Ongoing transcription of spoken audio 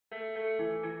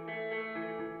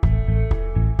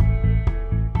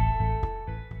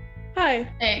Hi.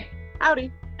 Hey.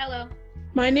 Howdy. Hello.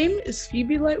 My name is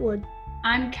Phoebe Lightwood.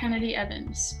 I'm Kennedy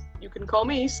Evans. You can call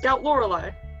me Scout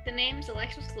Lorelei. The name's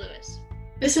Alexis Lewis.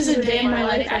 This is a day in my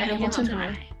life at Hamilton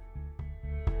High.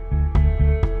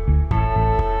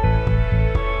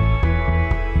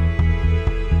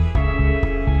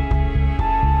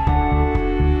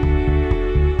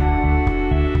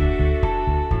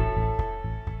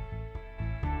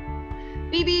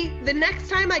 Phoebe, the next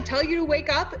time I tell you to wake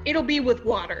up, it'll be with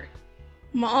water.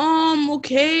 Mom,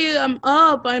 okay, I'm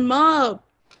up.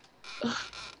 Ugh,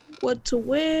 what to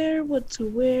wear?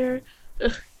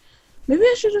 Ugh, maybe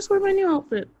I should just wear my new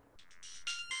outfit.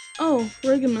 Oh,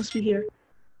 Reagan must be here.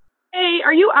 Hey,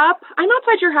 are you up? I'm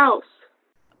outside your house.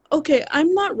 Okay,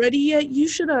 I'm not ready yet. You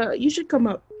should come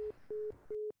up.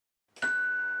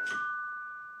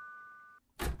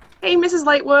 Hey, Mrs.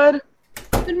 Lightwood.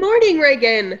 Good morning,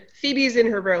 Reagan. Phoebe's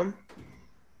in her room.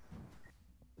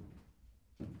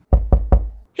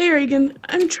 Hey, Reagan,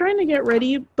 I'm trying to get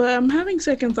ready, but I'm having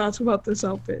second thoughts about this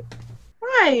outfit.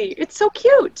 Right, it's so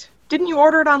cute. Didn't you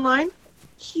order it online?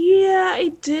 Yeah, I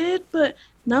did, but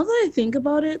now that I think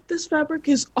about it, this fabric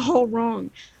is all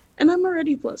wrong. And I'm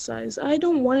already plus size. I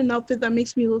don't want an outfit that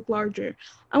makes me look larger.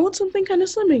 I want something kind of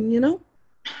slimming, you know?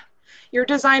 Your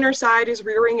designer side is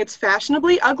rearing its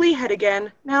fashionably ugly head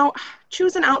again. Now,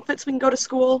 choose an outfit so we can go to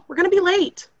school. We're gonna be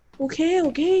late. Okay,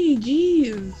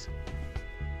 jeez.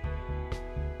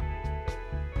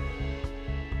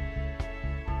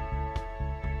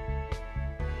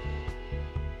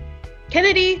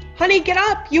 Kennedy, honey, get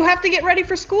up. You have to get ready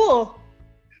for school.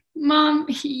 Mom,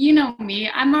 you know me.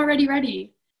 I'm already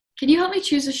ready. Can you help me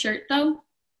choose a shirt, though?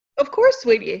 Of course,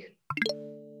 sweetie.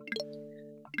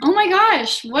 Oh my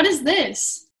gosh, what is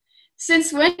this?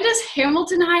 Since when does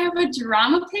Hamilton High have a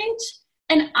drama page?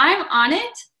 And I'm on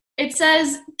it. It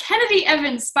says, Kennedy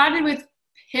Evans spotted with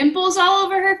pimples all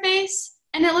over her face.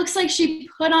 And it looks like she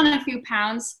put on a few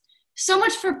pounds. So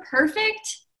much for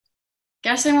perfect.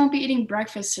 Guess I won't be eating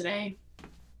breakfast today.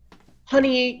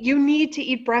 Honey, you need to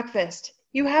eat breakfast.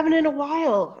 You haven't in a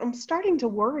while. I'm starting to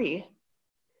worry.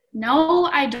 No,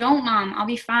 I don't, Mom. I'll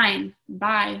be fine.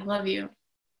 Bye. Love you.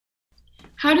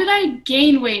 How did I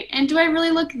gain weight? And do I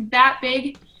really look that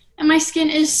big? And my skin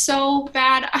is so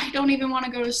bad, I don't even want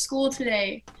to go to school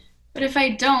today. But if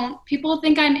I don't, people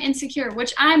think I'm insecure,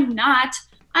 which I'm not.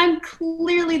 I'm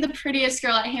clearly the prettiest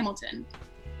girl at Hamilton.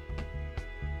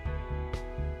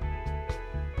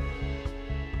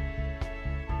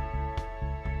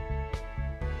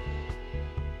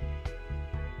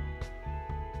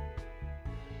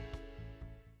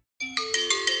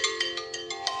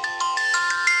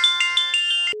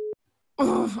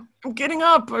 I'm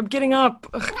getting up.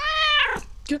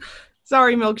 Ugh.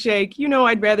 Sorry, Milkshake. You know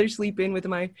I'd rather sleep in with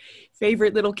my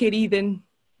favorite little kitty than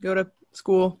go to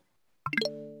school.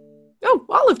 Oh,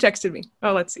 Olive texted me.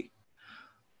 Oh, let's see.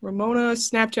 Ramona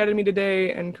Snapchatted me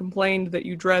today and complained that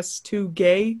you dress too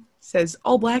gay. Says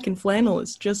all black and flannel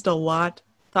is just a lot.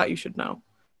 Thought you should know.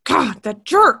 God, that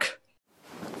jerk!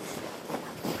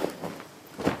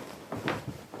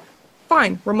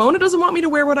 Fine, Ramona doesn't want me to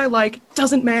wear what I like.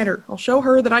 Doesn't matter. I'll show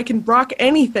her that I can rock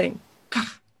anything.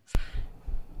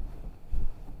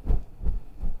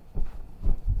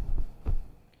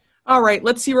 All right,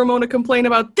 let's see Ramona complain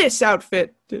about this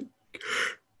outfit.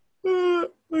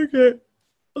 Okay.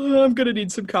 I'm gonna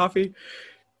need some coffee.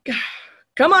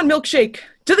 Come on, Milkshake.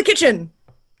 To the kitchen.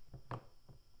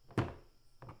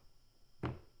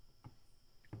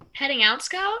 Heading out,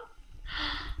 Scout?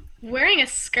 Wearing a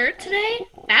skirt today?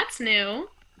 That's new.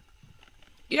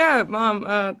 Yeah,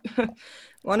 Mom,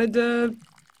 wanted to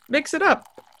mix it up.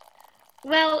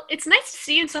 Well, it's nice to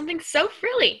see you in something so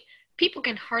frilly. People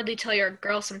can hardly tell you're a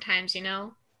girl sometimes, you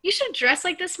know. You should dress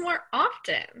like this more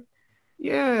often.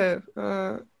 Yeah,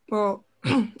 well,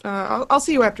 I'll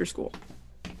see you after school.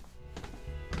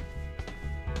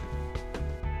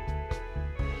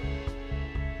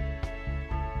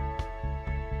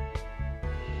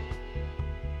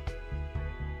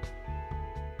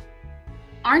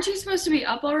 Aren't you supposed to be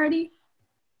up already?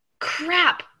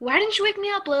 Crap! Why didn't you wake me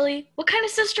up, Lily? What kind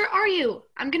of sister are you?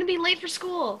 I'm gonna be late for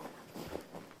school.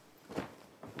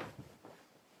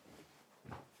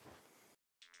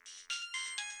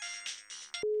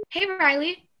 Hey,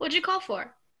 Riley. What'd you call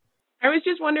for? I was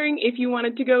just wondering if you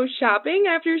wanted to go shopping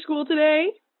after school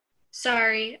today.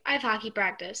 Sorry, I have hockey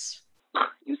practice.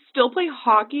 You still play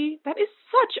hockey? That is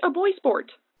such a boy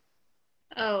sport.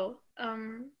 Oh,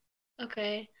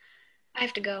 okay. I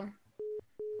have to go.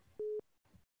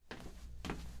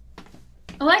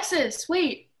 Alexis,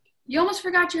 wait. You almost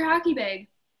forgot your hockey bag.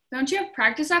 Don't you have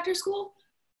practice after school?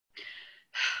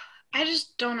 I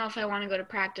just don't know if I want to go to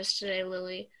practice today,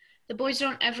 Lily. The boys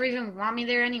don't ever even want me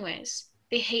there anyways.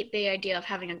 They hate the idea of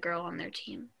having a girl on their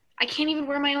team. I can't even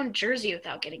wear my own jersey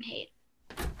without getting hate.